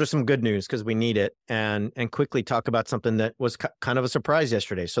just go to some good news because we need it and quickly talk about something that was kind of a surprise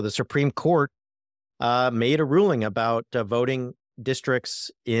yesterday. So the Supreme Court made a ruling about voting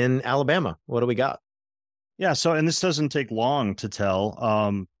districts in Alabama. What do we got? Yeah. So, and this doesn't take long to tell.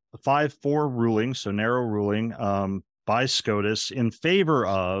 The 5-4 ruling, so narrow ruling by SCOTUS in favor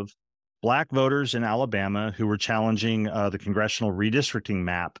of Black voters in Alabama who were challenging the congressional redistricting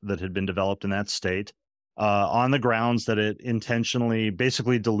map that had been developed in that state on the grounds that it intentionally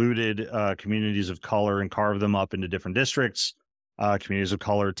basically diluted communities of color and carved them up into different districts. Communities of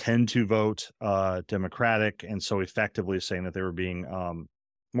color tend to vote Democratic, and so effectively saying that they were being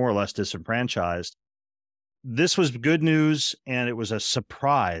more or less disenfranchised. This was good news, and it was a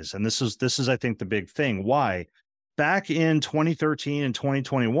surprise. And this is, I think, the big thing. Why? Back in 2013 and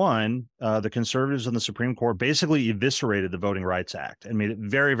 2021, the conservatives in the Supreme Court basically eviscerated the Voting Rights Act and made it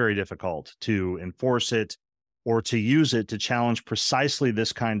very, very difficult to enforce it or to use it to challenge precisely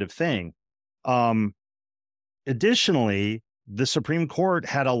this kind of thing. Additionally, the Supreme Court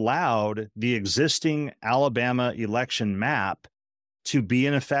had allowed the existing Alabama election map to be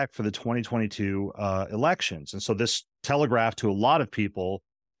in effect for the 2022 elections. And so this telegraphed to a lot of people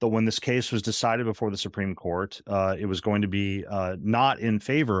that when this case was decided before the Supreme Court, it was going to be not in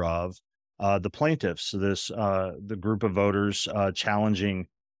favor of the plaintiffs, the group of voters challenging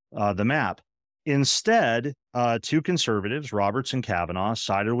the map. Instead, two conservatives, Robertson and Kavanaugh,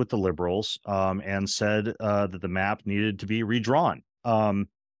 sided with the liberals and said that the map needed to be redrawn.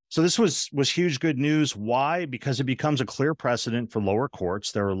 So this was huge good news. Why? Because it becomes a clear precedent for lower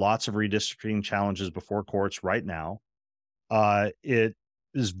courts. There are lots of redistricting challenges before courts right now. It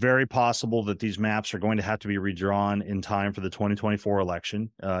is very possible that these maps are going to have to be redrawn in time for the 2024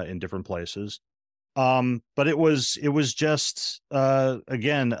 election in different places. But it was just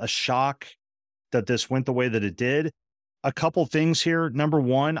again a shock that this went the way that it did. A couple things here. Number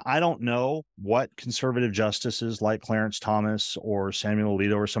one, I don't know what conservative justices like Clarence Thomas or Samuel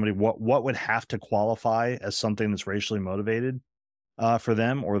Alito or somebody, what would have to qualify as something that's racially motivated for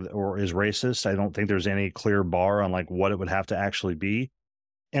them or is racist. I don't think there's any clear bar on like what it would have to actually be.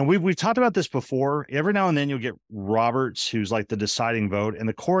 And we've talked about this before. Every now and then you'll get Roberts, who's like the deciding vote, and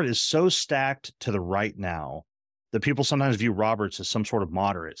the court is so stacked to the right now that people sometimes view Roberts as some sort of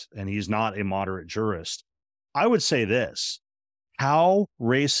moderate, and he's not a moderate jurist. I would say this: how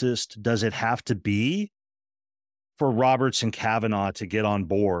racist does it have to be for Roberts and Kavanaugh to get on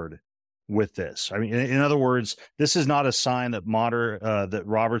board with this? I mean, in other words, this is not a sign that that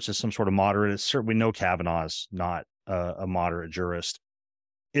Roberts is some sort of moderate. It's certainly, we know Kavanaugh is not a moderate jurist.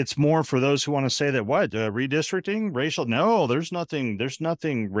 It's more for those who want to say that redistricting, racial. No, there's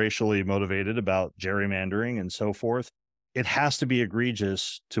nothing racially motivated about gerrymandering and so forth. It has to be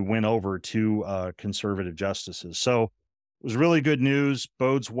egregious to win over two conservative justices. So it was really good news.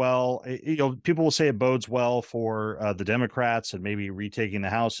 Bodes well. People will say it bodes well for the Democrats and maybe retaking the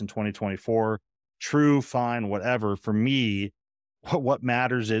House in 2024. True, fine, whatever. For me, what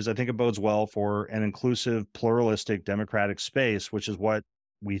matters is I think it bodes well for an inclusive, pluralistic, democratic space, which is what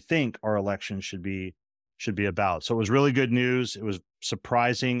we think our election should be about. So it was really good news. It was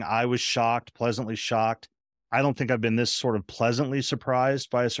surprising. I was shocked, pleasantly shocked. I don't think I've been this sort of pleasantly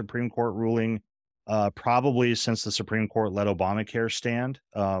surprised by a Supreme Court ruling, probably since the Supreme Court let Obamacare stand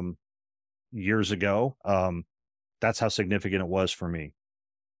years ago. That's how significant it was for me.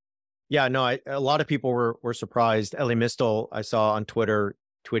 Yeah, no, a lot of people were surprised. Ellie Mistel, I saw on Twitter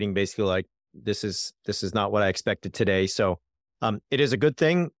tweeting basically like, this is not what I expected today. So It is a good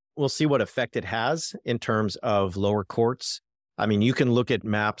thing. We'll see what effect it has in terms of lower courts. I mean, you can look at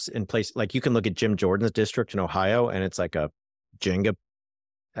maps in place, like you can look at Jim Jordan's district in Ohio, and it's like a Jenga.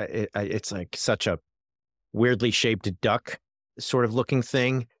 It's like such a weirdly shaped duck sort of looking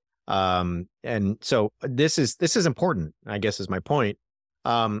thing. And so this is important, I guess, is my point.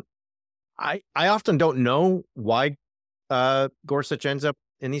 I often don't know why Gorsuch ends up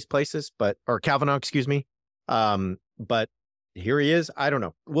in these places, or Kavanaugh, excuse me. But here he is. I don't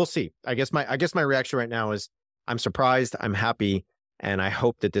know. We'll see. I guess my reaction right now is I'm surprised, I'm happy, and I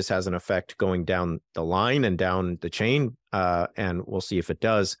hope that this has an effect going down the line and down the chain. And we'll see if it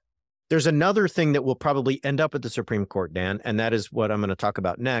does. There's another thing that will probably end up at the Supreme Court, Dan, and that is what I'm going to talk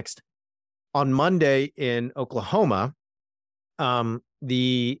about next. On Monday in Oklahoma,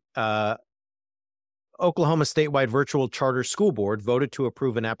 the Oklahoma statewide virtual charter school board voted to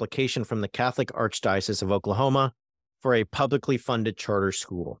approve an application from the Catholic Archdiocese of Oklahoma for a publicly funded charter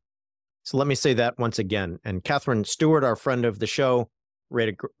school. So let me say that once again. And Catherine Stewart, our friend of the show,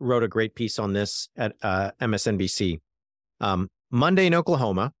 wrote a great piece on this at MSNBC. Monday in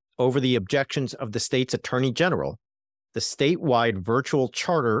Oklahoma, over the objections of the state's attorney general, the statewide virtual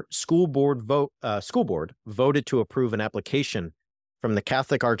charter school board voted to approve an application from the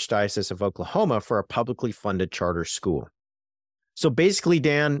Catholic Archdiocese of Oklahoma for a publicly funded charter school. So basically,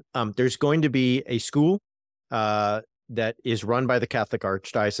 Dan, there's going to be a school that is run by the Catholic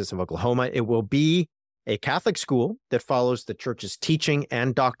Archdiocese of Oklahoma. It will be a Catholic school that follows the church's teaching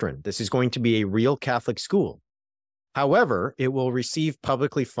and doctrine. This is going to be a real Catholic school. However, it will receive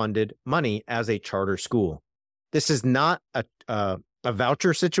publicly funded money as a charter school. This is not a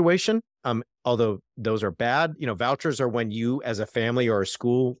voucher situation, although those are bad. Vouchers are when you as a family or a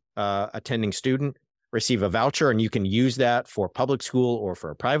school attending student receive a voucher and you can use that for public school or for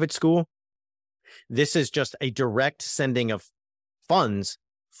a private school. This is just a direct sending of funds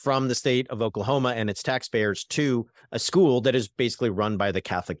from the state of Oklahoma and its taxpayers to a school that is basically run by the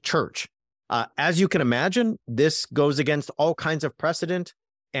Catholic Church. As you can imagine, this goes against all kinds of precedent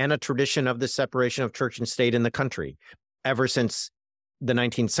and a tradition of the separation of church and state in the country. Ever since the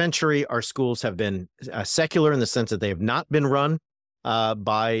 19th century, our schools have been secular in the sense that they have not been run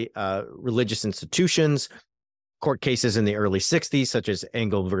by religious institutions. Court cases in the early 60s, such as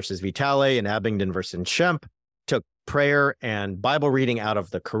Engel versus Vitale and Abingdon versus Schempp, took prayer and Bible reading out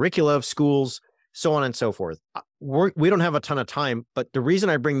of the curricula of schools, so on and so forth. We don't have a ton of time, but the reason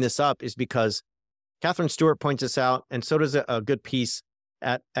I bring this up is because Catherine Stewart points this out, and so does a good piece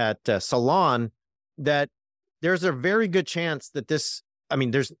at Salon, that there's a very good chance that this,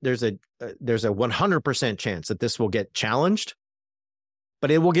 there's a 100% chance that this will get challenged,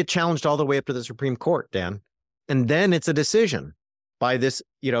 but it will get challenged all the way up to the Supreme Court, Dan. And then it's a decision by this,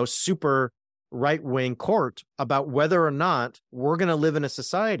 super right-wing court about whether or not we're going to live in a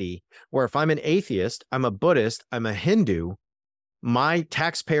society where if I'm an atheist, I'm a Buddhist, I'm a Hindu, my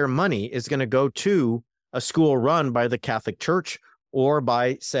taxpayer money is going to go to a school run by the Catholic Church or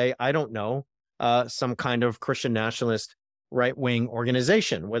by, say, I don't know, some kind of Christian nationalist right-wing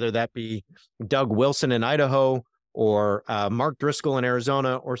organization, whether that be Doug Wilson in Idaho or Mark Driscoll in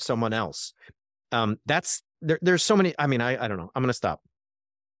Arizona or someone else. There's so many. I don't know. I'm going to stop.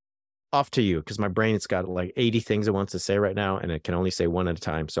 Off to you, because my brain's got like 80 things it wants to say right now, and it can only say one at a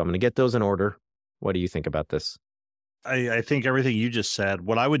time. So I'm going to get those in order. What do you think about this? I think everything you just said.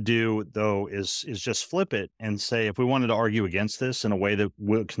 What I would do, though, is just flip it and say, if we wanted to argue against this in a way that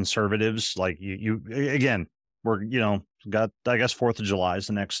conservatives, like you again, we're, got, I guess, 4th of July is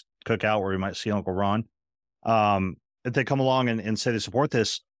the next cookout where we might see Uncle Ron. If they come along and say they support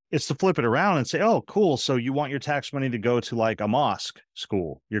this, it's to flip it around and say, oh, cool. So you want your tax money to go to like a mosque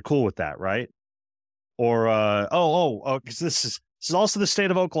school. You're cool with that, right? Or, because this is also the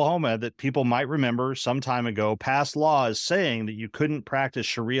state of Oklahoma that people might remember some time ago passed laws saying that you couldn't practice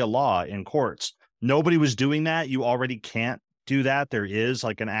Sharia law in courts. Nobody was doing that. You already can't do that. There is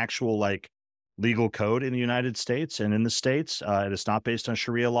like an actual like legal code in the United States and in the states. And it's not based on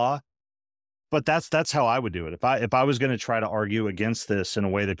Sharia law. But that's how I would do it. If I was going to try to argue against this in a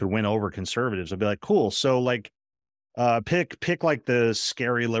way that could win over conservatives, I'd be like, cool. So like, pick like the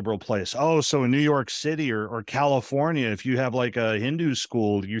scary liberal place. Oh, so in New York City or California, if you have like a Hindu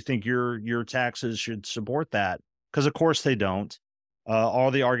school, you think your taxes should support that? Because of course they don't. All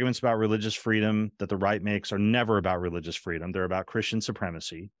the arguments about religious freedom that the right makes are never about religious freedom. They're about Christian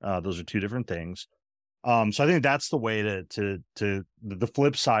supremacy. Those are two different things. So I think that's the way to the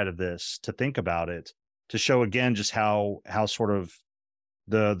flip side of this, to think about it, to show again just how sort of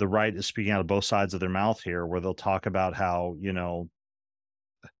the right is speaking out of both sides of their mouth here, where they'll talk about how,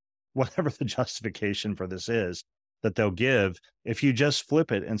 whatever the justification for this is, that they'll give. If you just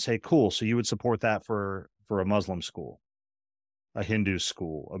flip it and say, cool, so you would support that for a Muslim school, a Hindu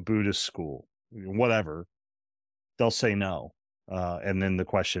school, a Buddhist school, whatever, they'll say no. And then the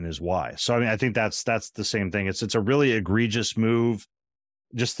question is why. So I mean, I think that's the same thing. It's a really egregious move.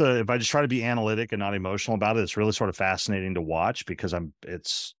 If I just try to be analytic and not emotional about it, it's really sort of fascinating to watch because I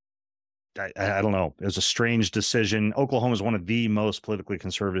don't know. It was a strange decision. Oklahoma is one of the most politically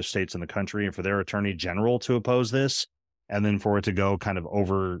conservative states in the country, and for their attorney general to oppose this, and then for it to go kind of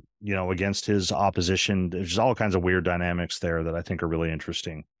over, against his opposition, there's all kinds of weird dynamics there that I think are really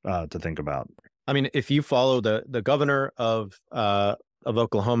interesting to think about. I mean, if you follow the governor of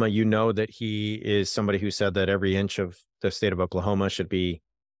Oklahoma, you know that he is somebody who said that every inch of the state of Oklahoma should be,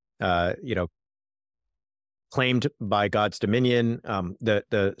 claimed by God's dominion.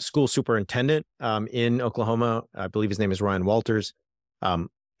 The school superintendent in Oklahoma, I believe his name is Ryan Walters.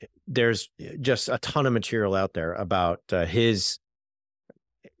 There's just a ton of material out there about his.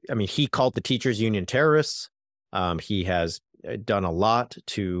 I mean, he called the teachers union terrorists. He has done a lot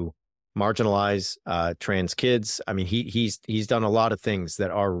to marginalize trans kids. I mean, he's done a lot of things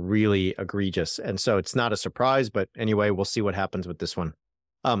that are really egregious, and so it's not a surprise. But anyway, we'll see what happens with this one.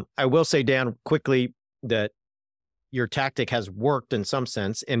 I will say, Dan, quickly, that your tactic has worked in some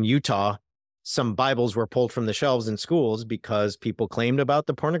sense. In Utah, some Bibles were pulled from the shelves in schools because people claimed about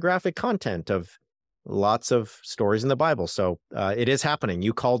the pornographic content of lots of stories in the Bible. So it is happening.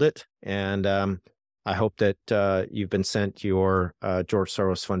 You called it, and I hope that you've been sent your George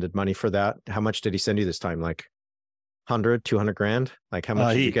Soros funded money for that. How much did he send you this time? Like 100, 200 grand? Like how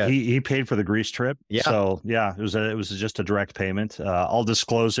much did you get? He paid for the Greece trip. Yeah. So yeah, it was just a direct payment. I'll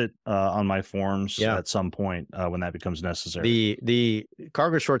disclose it on my forms at some point when that becomes necessary. The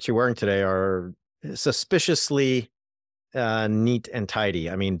cargo shorts you're wearing today are suspiciously neat and tidy.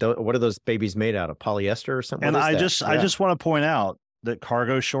 I mean, what are those babies made out of? Polyester or something? And I just want to point out that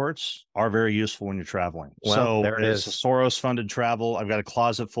cargo shorts are very useful when you're traveling. Well, so there it it's is. Soros funded travel. I've got a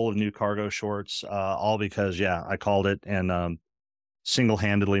closet full of new cargo shorts, all because, I called it and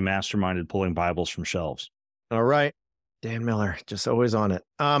single-handedly masterminded pulling Bibles from shelves. All right. Dan Miller, just always on it.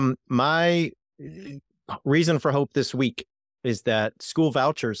 My reason for hope this week is that school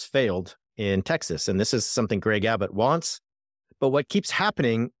vouchers failed in Texas. And this is something Greg Abbott wants. But what keeps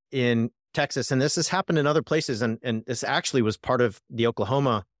happening in Texas, and this has happened in other places, and this actually was part of the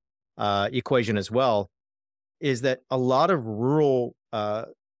Oklahoma equation as well, is that a lot of rural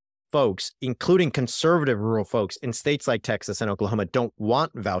folks, including conservative rural folks in states like Texas and Oklahoma, don't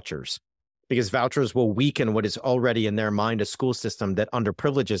want vouchers because vouchers will weaken what is already in their mind a school system that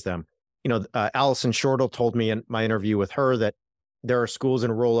underprivileges them. Allison Shortle told me in my interview with her that there are schools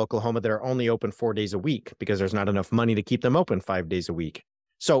in rural Oklahoma that are only open 4 days a week because there's not enough money to keep them open 5 days a week.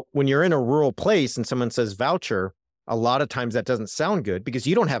 So when you're in a rural place and someone says voucher, a lot of times that doesn't sound good because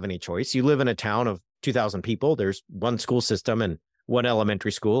you don't have any choice. You live in a town of 2,000 people. There's one school system and one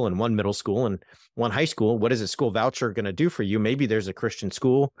elementary school and one middle school and one high school. What is a school voucher going to do for you? Maybe there's a Christian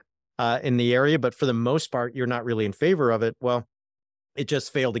school in the area, but for the most part, you're not really in favor of it. Well, it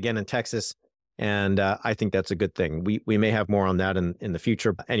just failed again in Texas. And I think that's a good thing. We may have more on that in the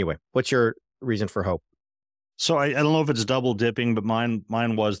future. But anyway, what's your reason for hope? So I don't know if it's double dipping, but mine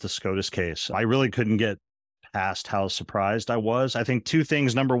was the SCOTUS case. I really couldn't get past how surprised I was. I think two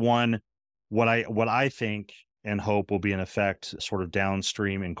things. Number one, what I think and hope will be in effect sort of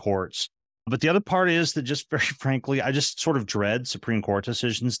downstream in courts. But the other part is that just very frankly, I just sort of dread Supreme Court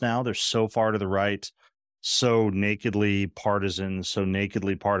decisions now. They're so far to the right, so nakedly partisan, so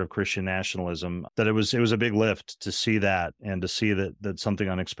nakedly part of Christian nationalism that it was a big lift to see that and to see that something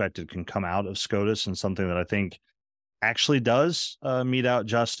unexpected can come out of SCOTUS and something that I think actually does mete out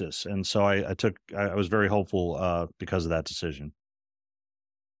justice. And so I was very hopeful because of that decision.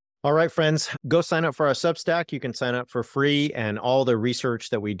 All right, friends, go sign up for our Substack. You can sign up for free, and all the research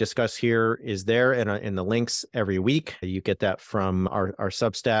that we discuss here is there in the links every week. You get that from our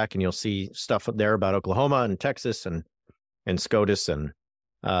Substack, and you'll see stuff there about Oklahoma and Texas and SCOTUS and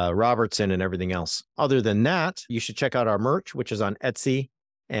Robertson and everything else. Other than that, you should check out our merch, which is on Etsy.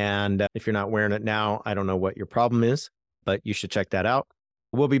 And if you're not wearing it now, I don't know what your problem is, but you should check that out.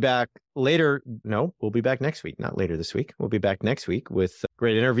 We'll be back later. No, we'll be back next week, not later this week. We'll be back next week with a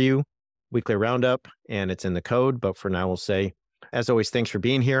great interview, weekly roundup, and it's in the code. But for now, we'll say, as always, thanks for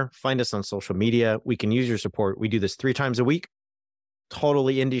being here. Find us on social media. We can use your support. We do this 3 times a week.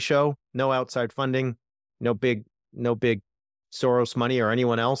 Totally indie show. No outside funding. No big Soros money or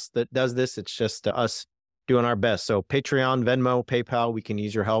anyone else that does this. It's just us doing our best. So Patreon, Venmo, PayPal, we can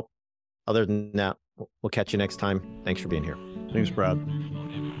use your help. Other than that, we'll catch you next time. Thanks for being here. Thanks, Brad.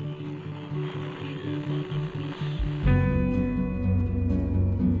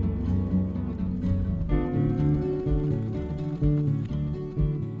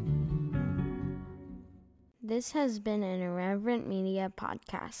 This has been an Irreverent Media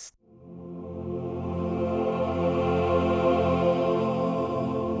podcast.